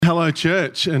Hello,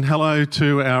 church, and hello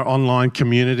to our online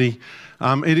community.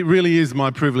 It really is my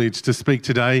privilege to speak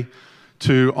today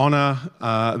to honour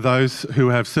those who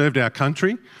have served our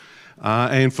country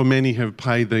and for many have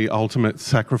paid the ultimate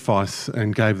sacrifice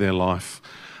and gave their life.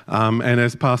 And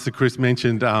as Pastor Chris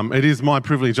mentioned, it is my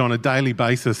privilege on a daily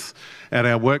basis at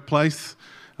our workplace,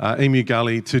 Emu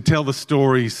Gully, to tell the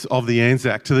stories of the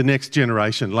Anzac to the next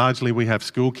generation. Largely we have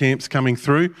school camps coming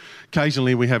through.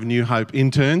 Occasionally we have New Hope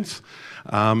interns.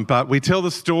 But we tell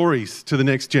the stories to the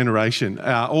next generation.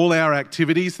 All our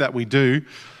activities that we do,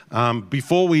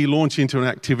 before we launch into an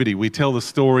activity, we tell the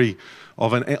story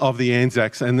of the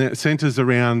Anzacs, and it centres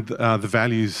around the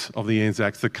values of the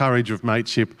Anzacs, the courage of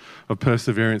mateship, of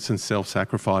perseverance and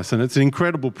self-sacrifice. And it's an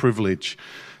incredible privilege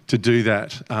to do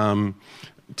that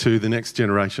to the next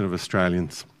generation of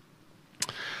Australians.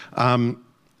 I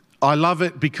love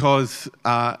it because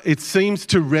it seems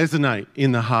to resonate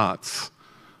in the hearts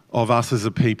of us as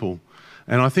a people.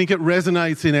 And I think it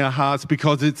resonates in our hearts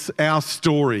because it's our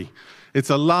story. It's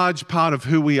a large part of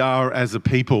who we are as a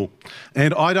people.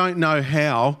 And I don't know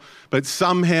how, but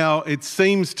somehow it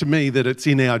seems to me that it's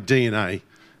in our DNA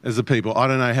as a people. I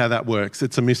don't know how that works.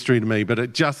 It's a mystery to me, but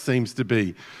it just seems to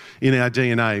be in our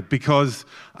DNA because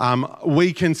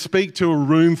we can speak to a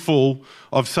room full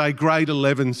of, say, grade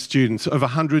 11 students of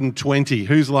 120.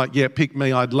 Who's like, yeah, pick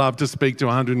me, I'd love to speak to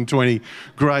 120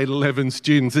 grade 11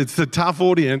 students. It's a tough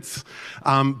audience,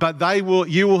 but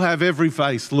you will have every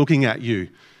face looking at you.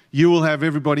 You will have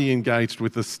everybody engaged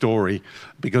with the story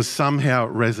because somehow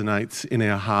it resonates in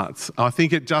our hearts. I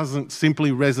think it doesn't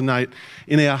simply resonate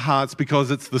in our hearts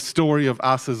because it's the story of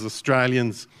us as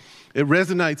Australians. It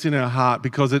resonates in our heart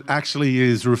because it actually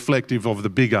is reflective of the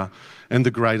bigger and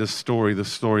the greatest story, the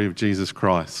story of Jesus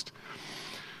Christ.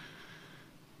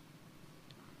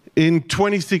 In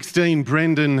 2016,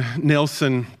 Brendan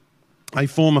Nelson, a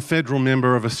former federal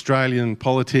member of Australian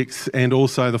politics and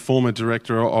also the former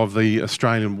director of the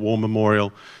Australian War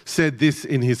Memorial, said this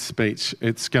in his speech.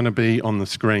 It's going to be on the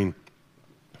screen.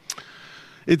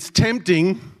 It's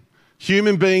tempting,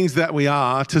 human beings that we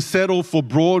are, to settle for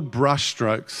broad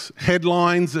brushstrokes,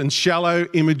 headlines and shallow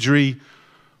imagery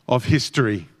of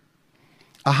history.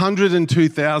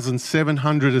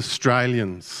 102,700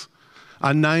 Australians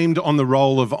are named on the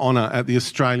roll of honour at the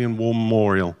Australian War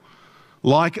Memorial.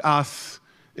 Like us,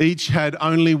 each had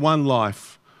only one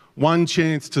life, one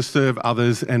chance to serve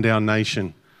others and our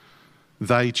nation.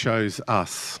 They chose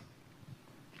us.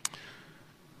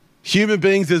 Human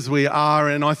beings as we are,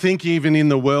 and I think even in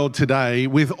the world today,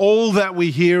 with all that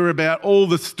we hear about all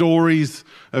the stories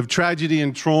of tragedy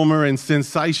and trauma and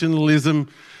sensationalism,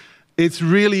 it's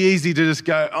really easy to just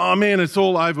go, oh man, it's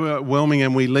all overwhelming,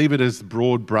 and we leave it as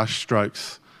broad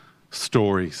brushstrokes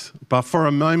stories. But for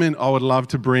a moment, I would love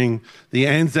to bring the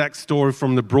Anzac story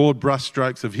from the broad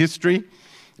brushstrokes of history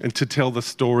and to tell the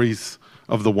stories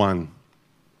of the one.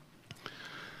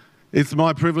 It's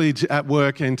my privilege at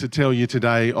work and to tell you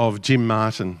today of Jim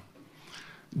Martin.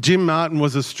 Jim Martin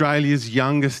was Australia's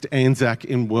youngest Anzac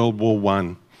in World War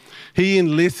I. He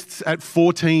enlists at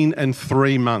 14 and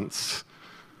 3 months.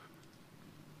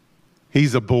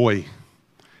 He's a boy.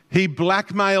 He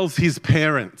blackmails his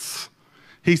parents.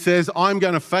 He says, I'm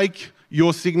going to fake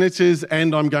your signatures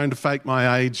and I'm going to fake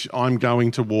my age. I'm going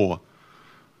to war.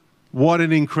 What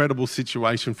an incredible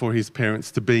situation for his parents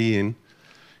to be in.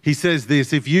 He says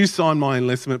this, if you sign my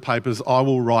enlistment papers, I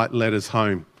will write letters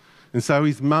home. And so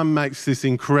his mum makes this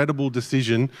incredible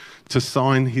decision to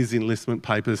sign his enlistment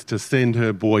papers to send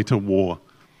her boy to war.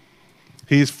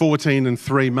 He is 14 and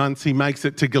 3 months. He makes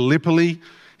it to Gallipoli.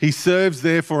 He serves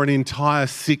there for an entire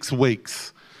 6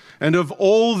 weeks. And of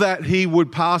all that he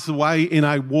would pass away in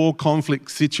a war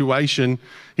conflict situation,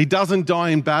 he doesn't die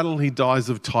in battle, he dies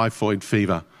of typhoid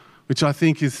fever, which I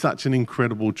think is such an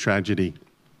incredible tragedy.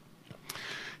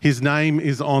 His name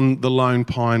is on the Lone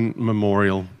Pine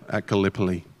Memorial at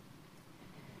Gallipoli.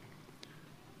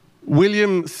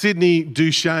 William Sidney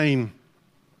Duchesne,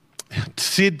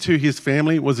 Sid to his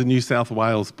family, was a New South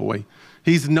Wales boy.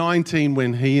 He's 19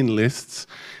 when he enlists,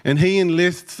 and he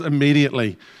enlists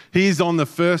immediately. He's on the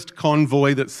first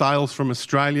convoy that sails from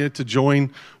Australia to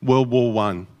join World War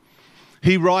I.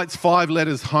 He writes 5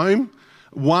 letters home.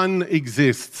 One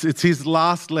exists. It's his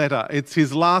last letter. It's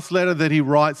his last letter that he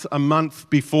writes a month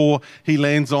before he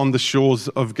lands on the shores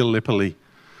of Gallipoli.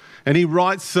 And he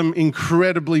writes some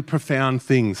incredibly profound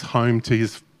things home to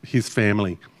his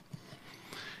family.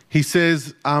 He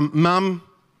says, Mum,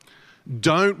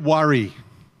 don't worry.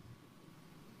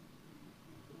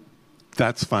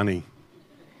 That's funny.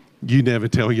 You never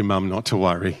tell your mum not to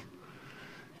worry.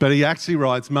 But he actually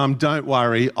writes, Mum, don't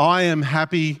worry. I am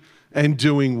happy and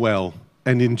doing well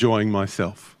and enjoying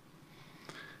myself.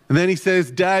 And then he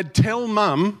says, Dad, tell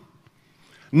Mum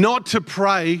not to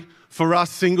pray for us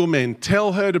single men.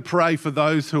 Tell her to pray for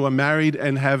those who are married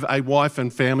and have a wife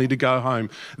and family to go home.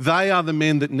 They are the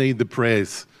men that need the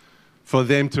prayers for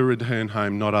them to return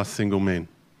home, not us single men.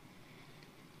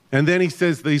 And then he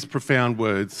says these profound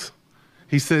words.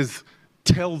 He says,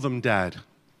 tell them, Dad,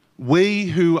 we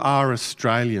who are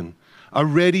Australian are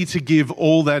ready to give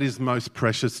all that is most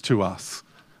precious to us.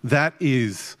 That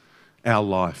is our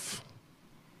life.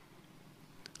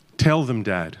 Tell them,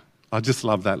 Dad. I just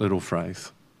love that little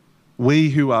phrase.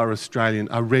 We who are Australian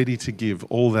are ready to give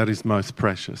all that is most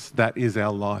precious. That is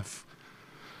our life.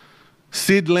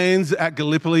 Sid lands at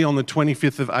Gallipoli on the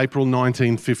 25th of April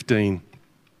 1915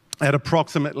 at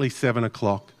approximately 7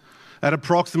 o'clock. At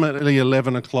approximately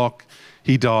 11 o'clock,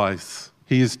 he dies.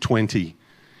 He is 20.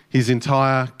 His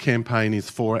entire campaign is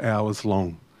 4 hours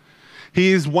long.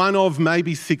 He is one of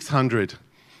maybe 600,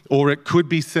 or it could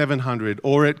be 700,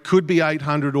 or it could be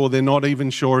 800, or they're not even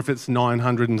sure if it's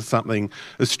 900 and something,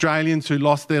 Australians who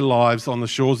lost their lives on the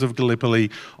shores of Gallipoli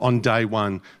on day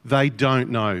one. They don't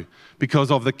know.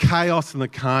 Because of the chaos and the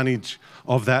carnage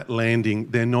of that landing,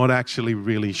 they're not actually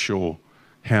really sure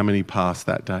how many passed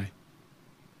that day.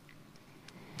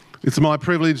 It's my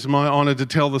privilege, my honour to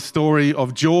tell the story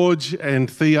of George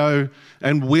and Theo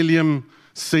and William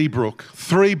Seabrook,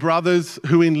 three brothers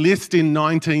who enlist in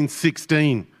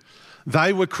 1916.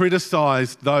 They were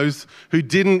criticised, those who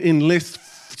didn't enlist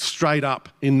straight up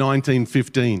in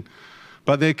 1915.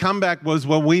 But their comeback was,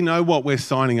 well, we know what we're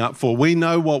signing up for. We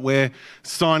know what we're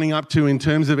signing up to in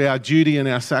terms of our duty and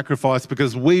our sacrifice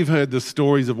because we've heard the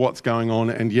stories of what's going on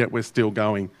and yet we're still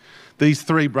going. These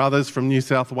three brothers from New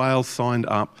South Wales signed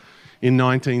up in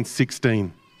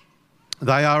 1916.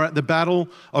 They are at the Battle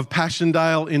of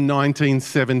Passchendaele in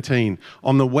 1917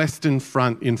 on the Western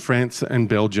Front in France and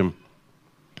Belgium.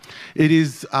 It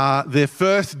is their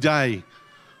first day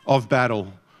of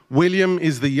battle. William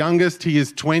is the youngest, he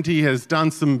is 20, has done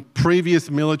some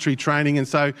previous military training, and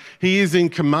so he is in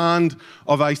command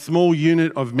of a small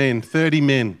unit of men, 30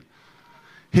 men.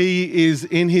 He is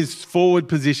in his forward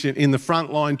position in the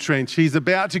front line trench. He's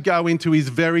about to go into his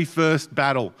very first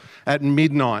battle at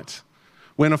midnight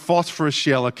when a phosphorus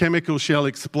shell, a chemical shell,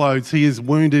 explodes. He is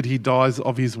wounded, he dies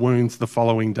of his wounds the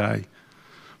following day.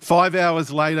 5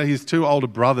 hours later, his two older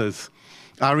brothers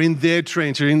are in their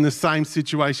trench, are in the same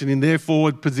situation, in their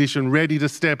forward position, ready to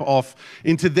step off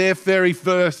into their very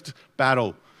first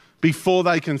battle. Before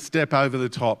they can step over the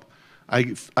top,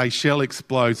 a shell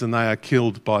explodes and they are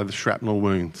killed by the shrapnel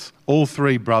wounds. All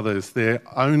three brothers, their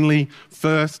only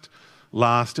first,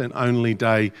 last and only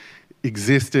day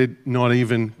existed, not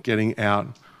even getting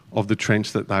out of the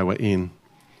trench that they were in.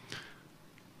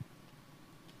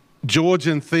 George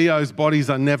and Theo's bodies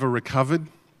are never recovered.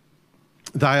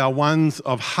 They are ones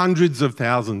of hundreds of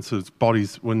thousands whose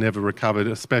bodies were never recovered,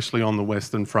 especially on the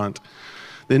Western Front.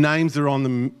 Their names are on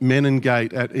the Menin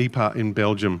Gate at Ypres in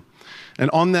Belgium.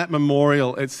 And on that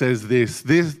memorial, it says this,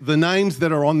 the names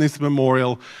that are on this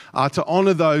memorial are to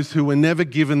honour those who were never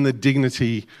given the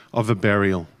dignity of a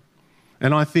burial.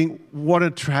 And I think what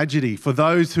a tragedy for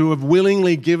those who have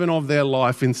willingly given of their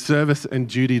life in service and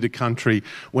duty to country,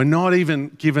 were not even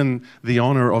given the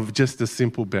honour of just a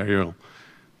simple burial.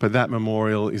 But that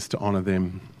memorial is to honour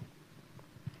them.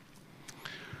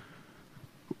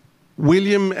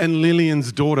 William and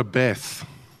Lillian's daughter, Beth.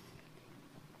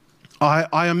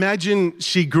 I imagine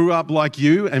she grew up like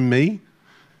you and me.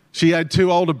 She had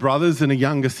two older brothers and a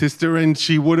younger sister, and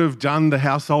she would have done the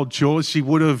household chores. She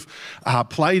would have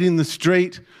played in the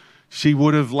street. She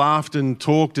would have laughed and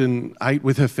talked and ate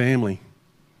with her family.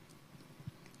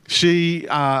 She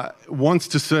wants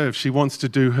to serve. She wants to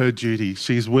do her duty.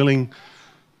 She's willing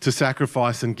to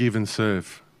sacrifice and give and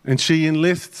serve. And she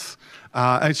enlists,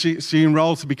 and she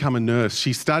enrolls to become a nurse.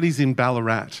 She studies in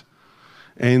Ballarat.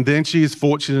 And then she is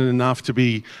fortunate enough to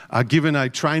be given a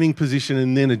training position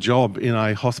and then a job in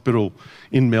a hospital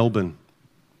in Melbourne.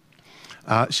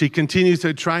 She continues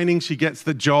her training, she gets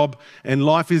the job, and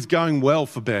life is going well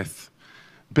for Beth.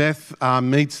 Beth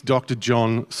meets Dr.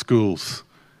 John Schools,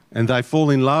 and they fall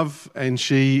in love, and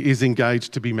she is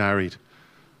engaged to be married.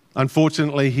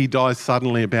 Unfortunately, he dies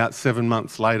suddenly about 7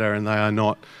 months later, and they are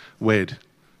not wed.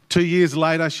 2 years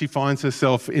later, she finds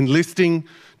herself enlisting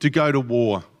to go to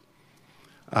war.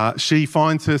 She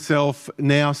finds herself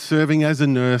now serving as a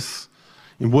nurse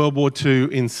in World War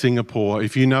II in Singapore.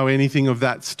 If you know anything of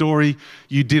that story,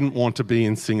 you didn't want to be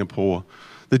in Singapore.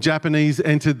 The Japanese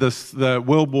entered the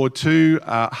World War II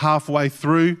halfway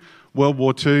through World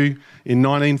War II in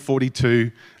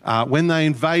 1942. When they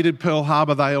invaded Pearl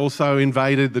Harbor, they also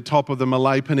invaded the top of the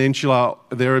Malay Peninsula.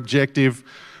 Their objective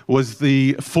was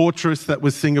the fortress that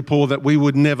was Singapore that we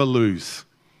would never lose.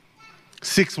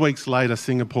 6 weeks later,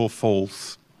 Singapore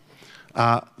falls.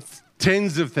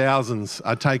 Tens of thousands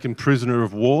are taken prisoner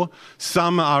of war.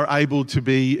 Some are able to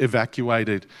be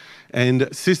evacuated. And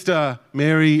Sister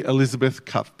Mary Elizabeth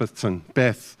Cuthbertson,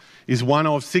 Beth, is one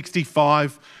of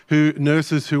 65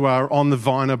 nurses who are on the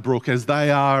Viner Brook as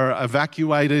they are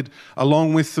evacuated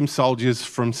along with some soldiers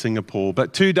from Singapore.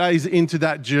 But 2 days into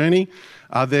that journey,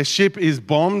 their ship is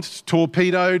bombed,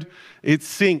 torpedoed, it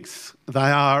sinks.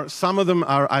 Some of them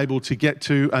are able to get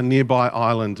to a nearby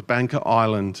island, Bangka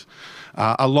Island,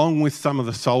 along with some of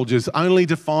the soldiers, only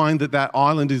to find that that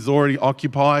island is already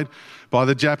occupied by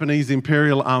the Japanese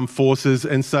Imperial Armed Forces,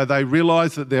 and so they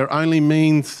realise that their only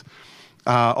means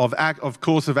of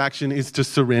course of action is to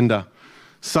surrender.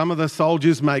 Some of the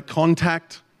soldiers make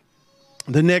contact.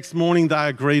 The next morning they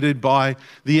are greeted by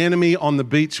the enemy on the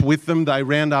beach with them. They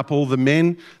round up all the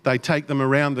men. They take them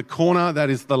around the corner.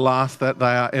 That is the last that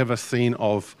they are ever seen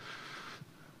of.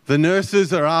 The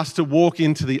nurses are asked to walk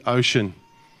into the ocean,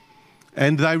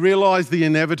 and they realise the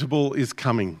inevitable is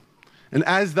coming. And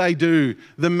as they do,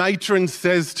 the matron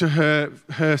says to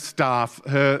her staff,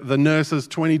 the nurses,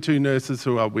 22 nurses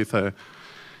who are with her,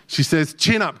 she says,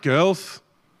 "Chin up, girls.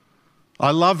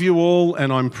 I love you all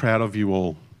and I'm proud of you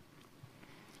all."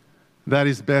 That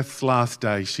is Beth's last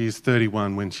day. She is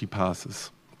 31 when she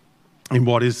passes in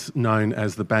what is known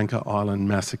as the Bangka Island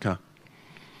Massacre.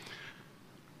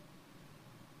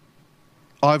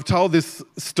 I've told this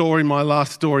story, my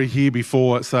last story here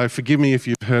before, so forgive me if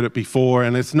you've heard it before,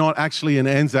 and it's not actually an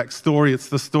Anzac story, it's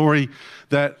the story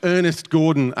that Ernest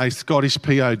Gordon, a Scottish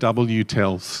POW,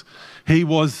 tells. He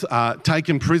was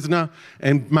taken prisoner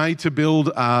and made to build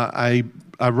a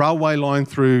railway line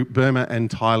through Burma and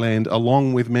Thailand,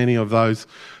 along with many of those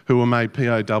who were made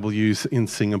POWs in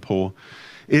Singapore.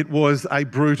 It was a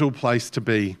brutal place to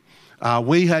be.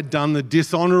 We had done the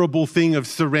dishonourable thing of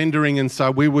surrendering, and so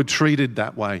we were treated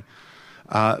that way.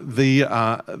 The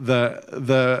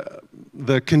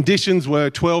conditions were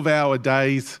 12-hour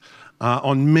days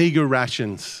on meagre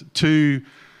rations. To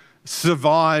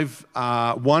survive,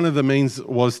 one of the means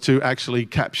was to actually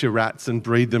capture rats and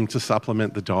breed them to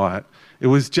supplement the diet. It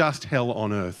was just hell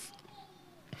on earth.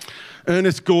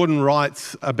 Ernest Gordon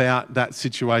writes about that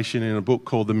situation in a book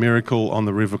called The Miracle on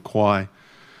the River Kwai.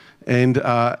 And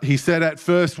he said, at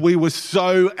first we were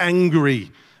so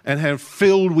angry and have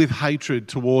filled with hatred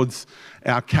towards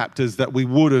our captors that we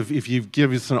would have, if you've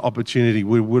given us an opportunity,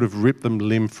 we would have ripped them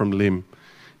limb from limb.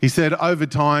 He said, over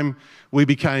time we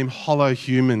became hollow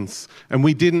humans and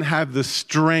we didn't have the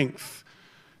strength,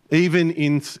 even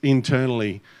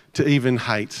internally, to even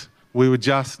hate. We were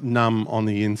just numb on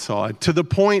the inside. To the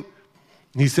point,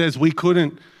 he says, we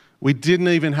didn't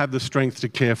even have the strength to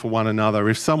care for one another.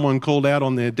 If someone called out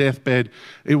on their deathbed,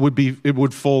 it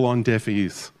would fall on deaf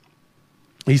ears.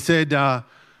 He said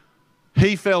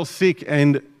he fell sick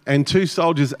and 2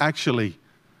 soldiers actually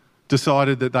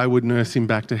decided that they would nurse him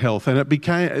back to health. And it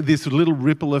became this little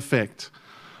ripple effect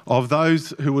of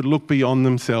those who would look beyond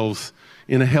themselves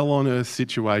in a hell on earth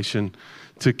situation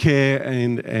to care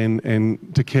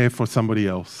and to care for somebody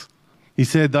else. He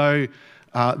said, though,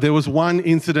 there was one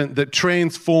incident that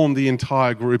transformed the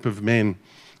entire group of men.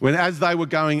 When as they were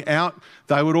going out,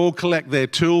 they would all collect their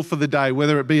tool for the day,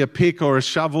 whether it be a pick or a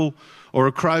shovel or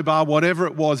a crowbar, whatever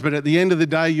it was. But at the end of the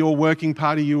day, your working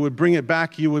party, you would bring it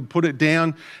back, you would put it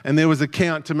down, and there was a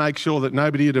count to make sure that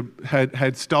nobody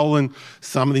had stolen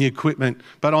some of the equipment.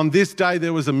 But on this day,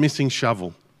 there was a missing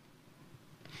shovel.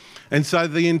 And so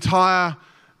the entire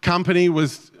company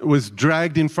was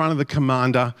dragged in front of the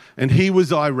commander, and he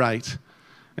was irate.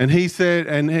 And he said,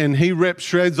 and he ripped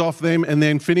shreds off them and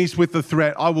then finished with the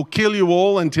threat, "I will kill you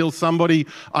all until somebody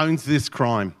owns this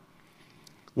crime."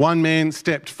 One man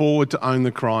stepped forward to own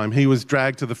the crime. He was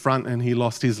dragged to the front and he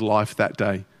lost his life that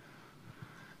day.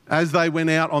 As they went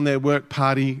out on their work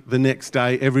party the next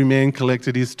day, every man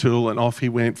collected his tool and off he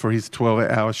went for his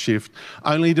 12-hour shift,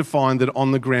 only to find that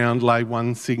on the ground lay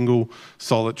one single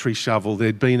solitary shovel.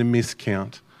 There'd been a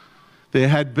miscount. There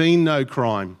had been no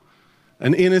crime.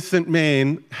 An innocent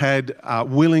man had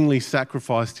willingly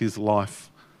sacrificed his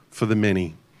life for the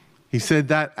many. He said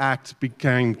that act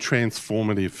became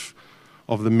transformative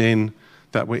of the men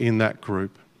that were in that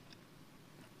group.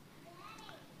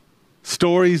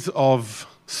 Stories of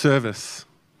service,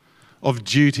 of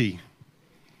duty,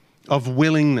 of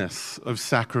willingness, of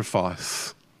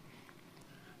sacrifice,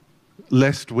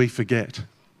 lest we forget.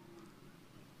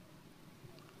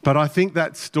 But I think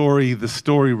that story, the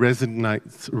story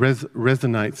resonates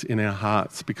in our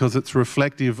hearts because it's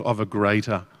reflective of a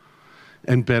greater.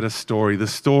 and better story, the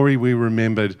story we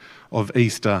remembered of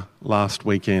Easter last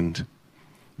weekend,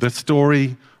 the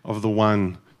story of the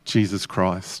one, Jesus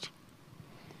Christ.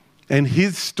 And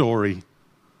his story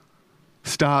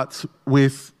starts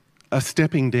with a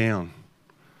stepping down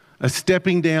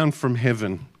from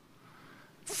heaven,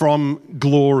 from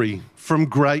glory, from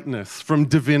greatness, from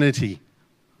divinity.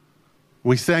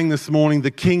 We sang this morning,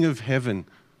 the King of Heaven,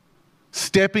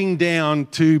 stepping down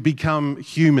to become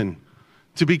human,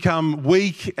 to become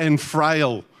weak and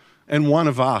frail and one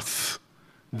of us.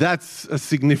 That's a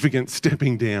significant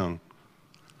stepping down.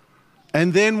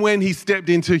 And then when he stepped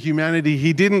into humanity,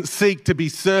 he didn't seek to be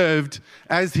served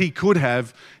as he could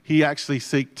have. He actually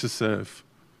sought to serve.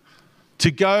 To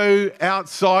go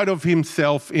outside of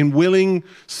himself in willing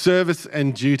service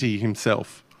and duty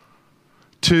himself.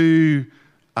 To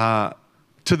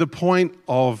the point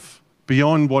of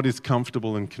beyond what is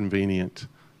comfortable and convenient.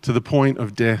 To the point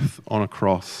of death on a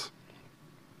cross.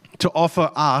 To offer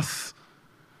us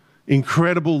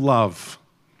incredible love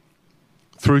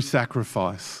through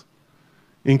sacrifice.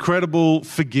 Incredible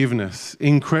forgiveness,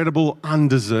 incredible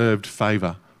undeserved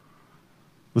favour.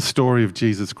 The story of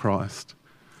Jesus Christ.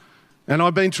 And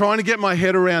I've been trying to get my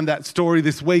head around that story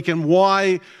this week, and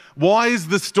why is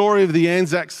the story of the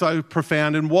Anzacs so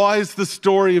profound, and why is the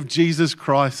story of Jesus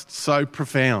Christ so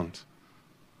profound?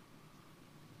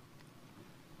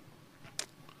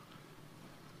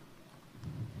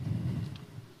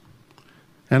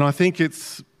 And I think it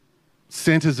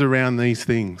centres around these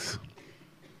things.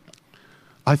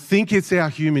 I think it's our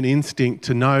human instinct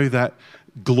to know that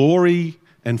glory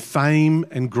and fame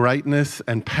and greatness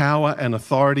and power and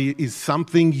authority is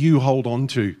something you hold on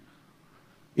to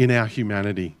in our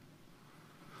humanity.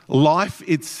 Life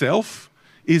itself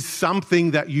is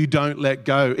something that you don't let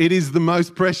go. It is the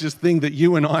most precious thing that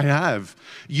you and I have.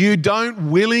 You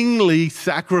don't willingly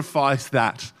sacrifice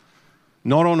that,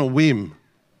 not on a whim.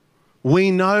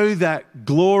 We know that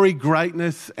glory,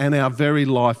 greatness, and our very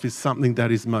life is something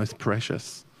that is most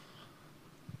precious.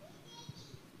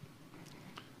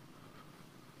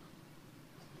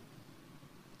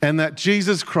 And that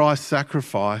Jesus Christ's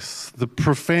sacrifice, the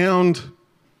profound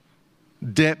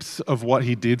depths of what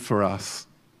he did for us,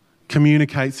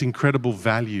 communicates incredible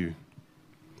value.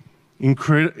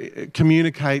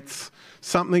 Communicates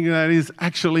something that is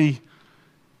actually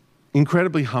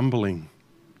incredibly humbling.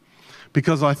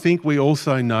 Because I think we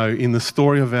also know in the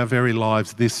story of our very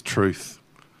lives this truth.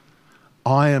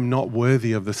 I am not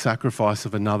worthy of the sacrifice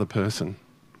of another person.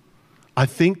 I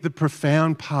think the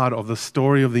profound part of the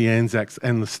story of the Anzacs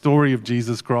and the story of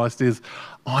Jesus Christ is,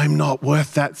 I'm not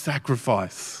worth that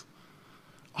sacrifice.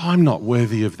 I'm not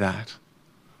worthy of that.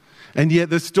 And yet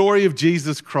the story of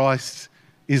Jesus Christ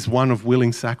is one of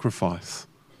willing sacrifice.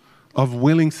 Of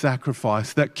willing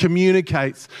sacrifice that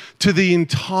communicates to the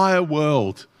entire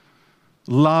world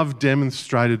love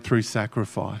demonstrated through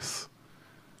sacrifice.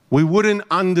 We wouldn't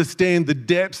understand the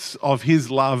depths of his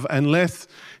love unless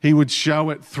he would show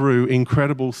it through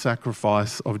incredible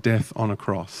sacrifice of death on a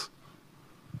cross.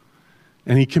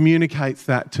 And he communicates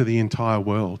that to the entire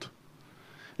world.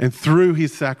 And through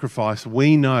his sacrifice,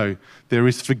 we know there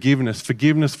is forgiveness,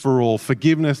 forgiveness for all,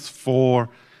 forgiveness for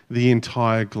the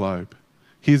entire globe.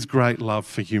 His great love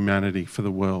for humanity, for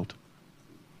the world.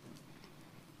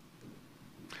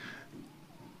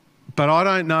 But I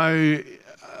don't know,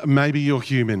 maybe you're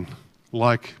human.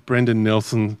 Like Brendan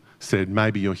Nelson said,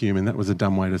 maybe you're human. That was a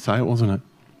dumb way to say it, wasn't it?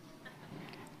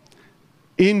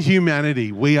 In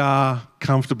humanity, we are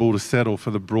comfortable to settle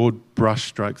for the broad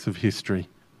brushstrokes of history.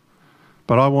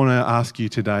 But I want to ask you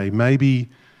today, maybe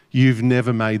you've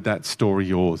never made that story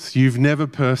yours. You've never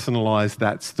personalised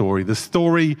that story. The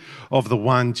story of the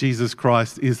one, Jesus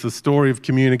Christ, is the story of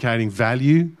communicating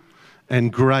value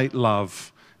and great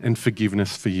love and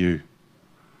forgiveness for you.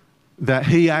 That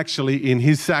he actually, in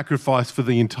his sacrifice for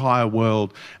the entire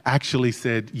world, actually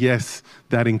said, yes,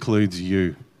 that includes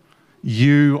you.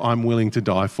 You I'm willing to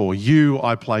die for. You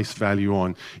I place value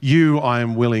on. You I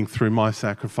am willing through my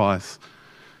sacrifice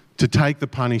to take the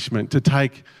punishment,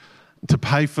 to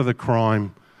pay for the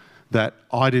crime that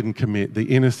I didn't commit, the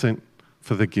innocent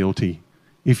for the guilty.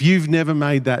 If you've never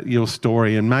made that your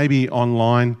story, and maybe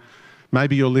online,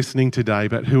 maybe you're listening today,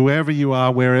 but whoever you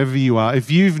are, wherever you are, if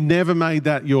you've never made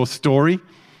that your story,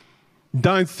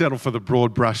 don't settle for the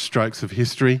broad brush strokes of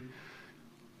history.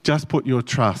 Just put your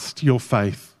trust, your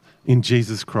faith in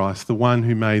Jesus Christ, the one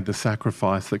who made the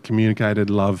sacrifice that communicated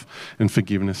love and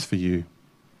forgiveness for you.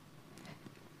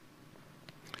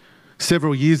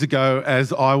 Several years ago,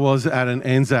 as I was at an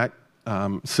Anzac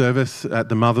service at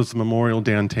the Mothers Memorial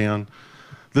downtown,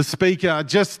 the speaker,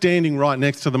 just standing right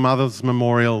next to the Mothers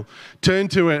Memorial,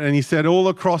 turned to it and he said, all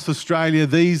across Australia,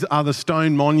 these are the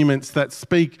stone monuments that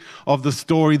speak of the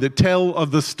story, that tell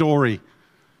of the story.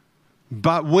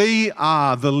 But we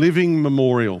are the living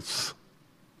memorials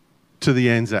to the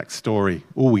Anzac story.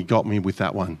 Oh, he got me with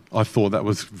that one. I thought that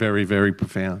was very, very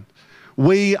profound.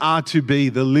 We are to be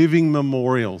the living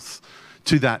memorials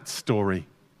to that story.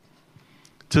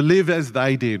 To live as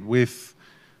they did, with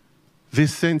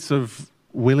this sense of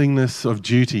willingness, of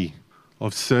duty,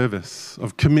 of service,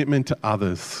 of commitment to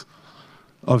others,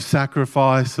 of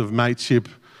sacrifice, of mateship,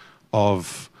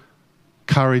 of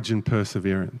courage and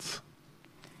perseverance.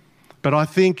 But I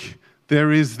think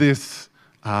there is this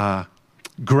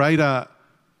greater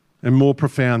and more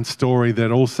profound story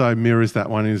that also mirrors that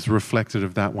one, is reflected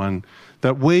of that one,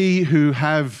 that we who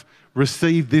have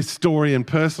received this story and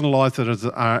personalised it as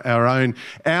our own,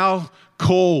 our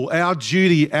call, our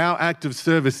duty, our act of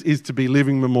service is to be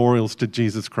living memorials to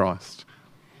Jesus Christ.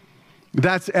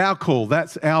 That's our call,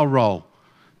 that's our role,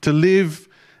 to live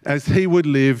as he would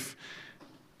live,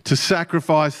 to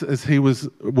sacrifice as he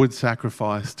would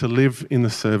sacrifice, to live in the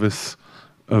service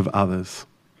of others.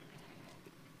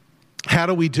 How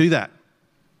do we do that?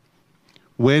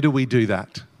 Where do we do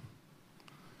that?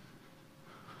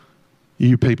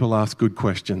 You people ask good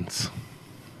questions.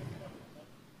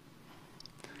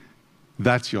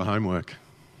 That's your homework.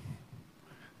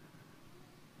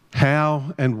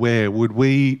 How and where would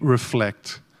we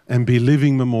reflect and be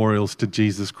living memorials to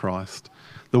Jesus Christ,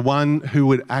 the one who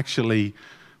would actually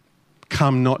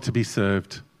come not to be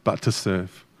served, but to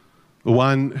serve, the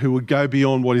one who would go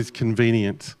beyond what is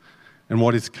convenient and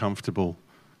what is comfortable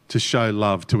to show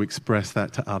love, to express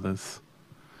that to others?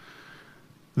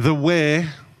 The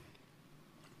where,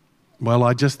 well,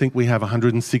 I just think we have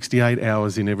 168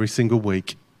 hours in every single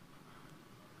week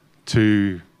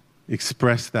to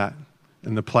express that.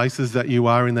 And the places that you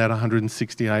are in that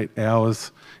 168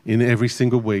 hours in every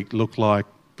single week look like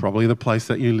probably the place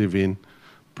that you live in,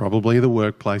 probably the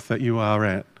workplace that you are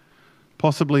at,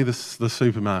 possibly the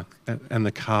supermarket and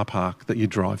the car park that you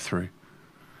drive through,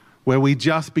 where we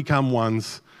just become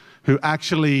ones who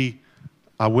actually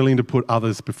are willing to put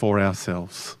others before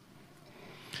ourselves.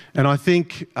 And I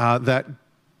think that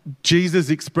Jesus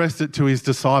expressed it to his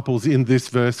disciples in this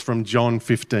verse from John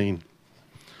 15,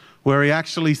 where he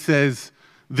actually says,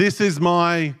 this is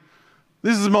my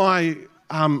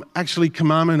actually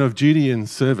commandment of duty and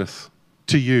service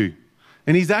to you.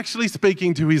 And he's actually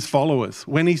speaking to his followers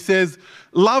when he says,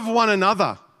 love one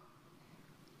another.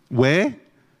 Where?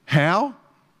 How?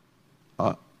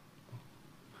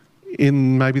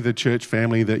 In maybe the church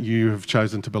family that you have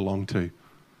chosen to belong to.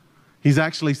 He's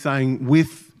actually saying,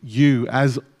 with you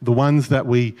as the ones that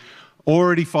we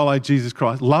already follow Jesus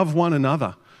Christ, love one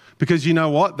another. Because you know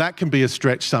what? That can be a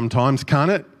stretch sometimes, can't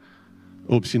it?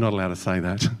 Oops, you're not allowed to say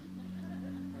that.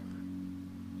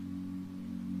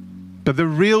 But the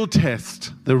real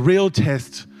test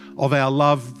of our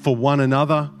love for one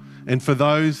another and for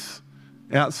those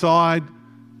outside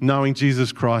knowing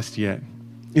Jesus Christ yet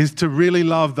is to really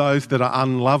love those that are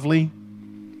unlovely,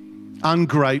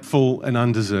 ungrateful and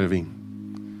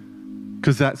undeserving.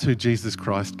 Because that's who Jesus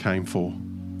Christ came for.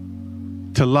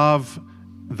 To love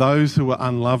those who are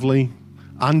unlovely,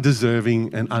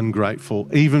 undeserving and ungrateful,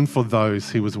 even for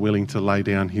those he was willing to lay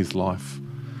down his life.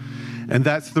 And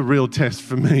that's the real test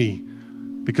for me,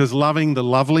 because loving the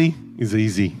lovely is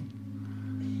easy.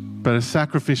 But a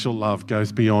sacrificial love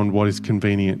goes beyond what is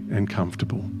convenient and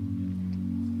comfortable.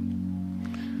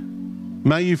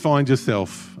 May you find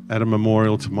yourself at a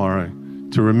memorial tomorrow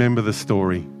to remember the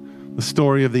story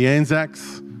of the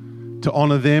Anzacs, to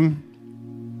honour them,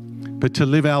 but to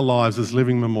live our lives as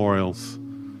living memorials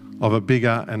of a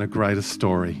bigger and a greater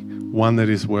story, one that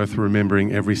is worth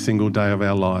remembering every single day of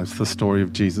our lives, the story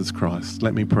of Jesus Christ.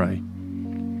 Let me pray.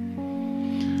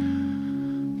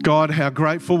 God, how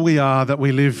grateful we are that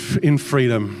we live in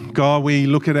freedom. God, we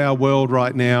look at our world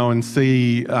right now and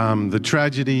see the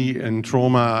tragedy and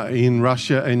trauma in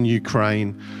Russia and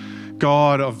Ukraine.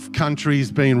 God, of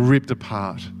countries being ripped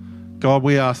apart. God,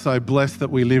 we are so blessed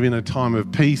that we live in a time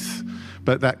of peace,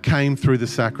 but that came through the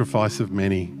sacrifice of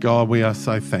many. God, we are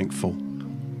so thankful.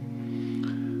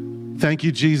 Thank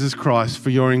you, Jesus Christ, for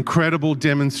your incredible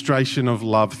demonstration of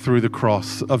love through the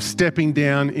cross, of stepping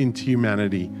down into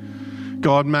humanity.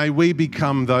 God, may we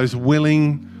become those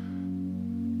willing,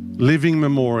 living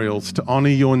memorials to honour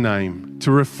your name, to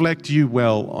reflect you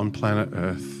well on planet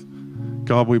Earth.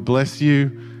 God, we bless you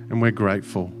and we're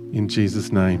grateful. In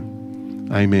Jesus' name,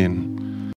 amen.